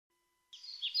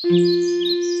My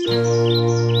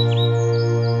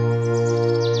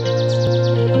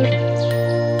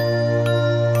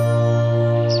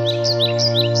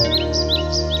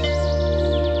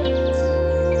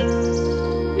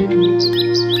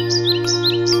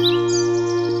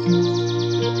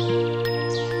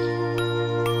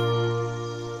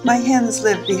hens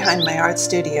live behind my art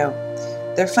studio.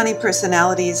 Their funny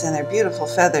personalities and their beautiful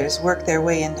feathers work their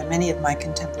way into many of my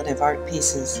contemplative art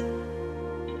pieces.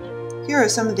 Here are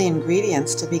some of the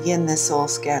ingredients to begin this soul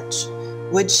sketch: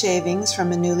 wood shavings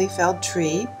from a newly felled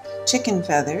tree, chicken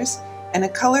feathers, and a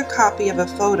color copy of a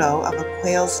photo of a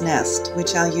quail's nest,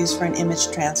 which I'll use for an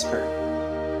image transfer.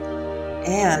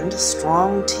 And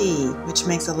strong tea, which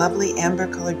makes a lovely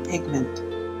amber-colored pigment.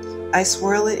 I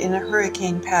swirl it in a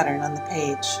hurricane pattern on the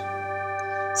page.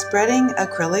 Spreading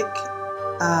acrylic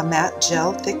matte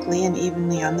gel thickly and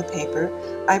evenly on the paper,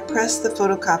 I press the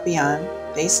photocopy on,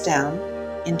 face down,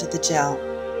 into the gel.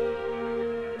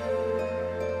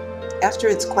 After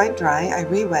it's quite dry, I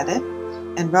re-wet it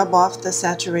and rub off the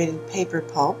saturated paper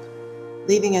pulp,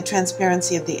 leaving a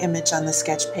transparency of the image on the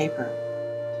sketch paper.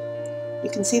 You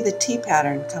can see the tea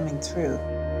pattern coming through.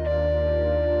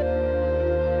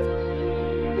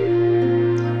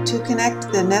 To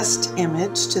connect the nest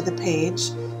image to the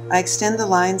page, I extend the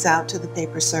lines out to the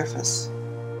paper surface.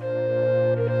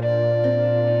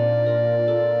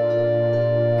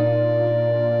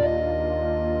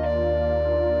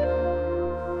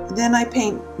 Then I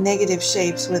paint negative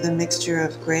shapes with a mixture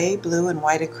of gray, blue, and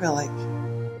white acrylic.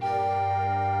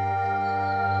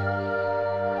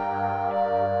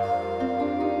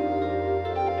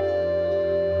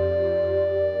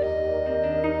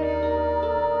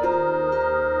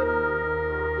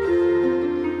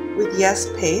 With Yes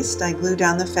paste, I glue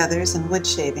down the feathers and wood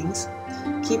shavings,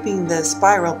 keeping the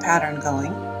spiral pattern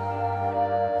going.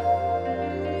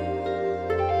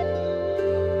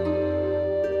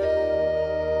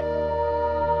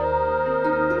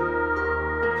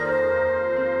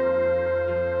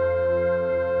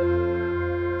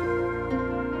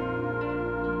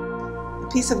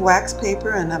 A piece of wax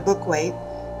paper and a book weight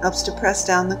helps to press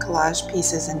down the collage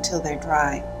pieces until they're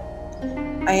dry.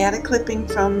 I add a clipping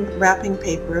from wrapping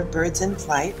paper of birds in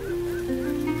flight,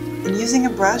 and using a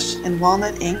brush and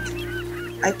walnut ink,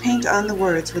 I paint on the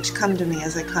words which come to me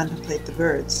as I contemplate the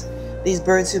birds, these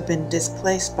birds who've been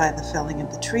displaced by the felling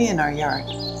of the tree in our yard.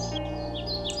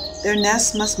 Their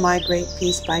nests must migrate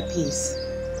piece by piece.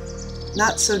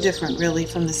 Not so different, really,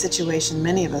 from the situation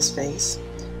many of us face,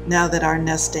 now that our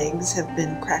nest eggs have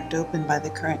been cracked open by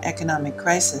the current economic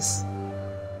crisis.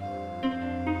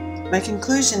 My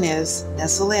conclusion is,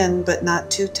 nestle in, but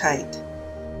not too tight,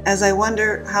 as I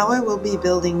wonder how I will be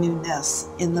building new nests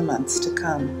in the months to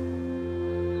come.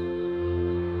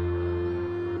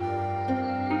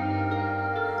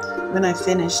 When I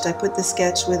finished, I put the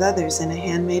sketch with others in a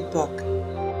handmade book.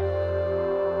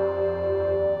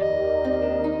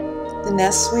 The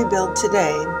nests we build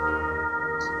today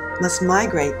must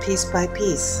migrate piece by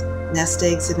piece. Nest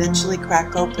eggs eventually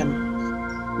crack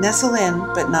open. Nestle in,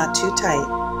 but not too tight.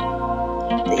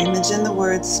 The image and the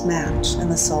words match,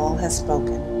 and the soul has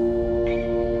spoken.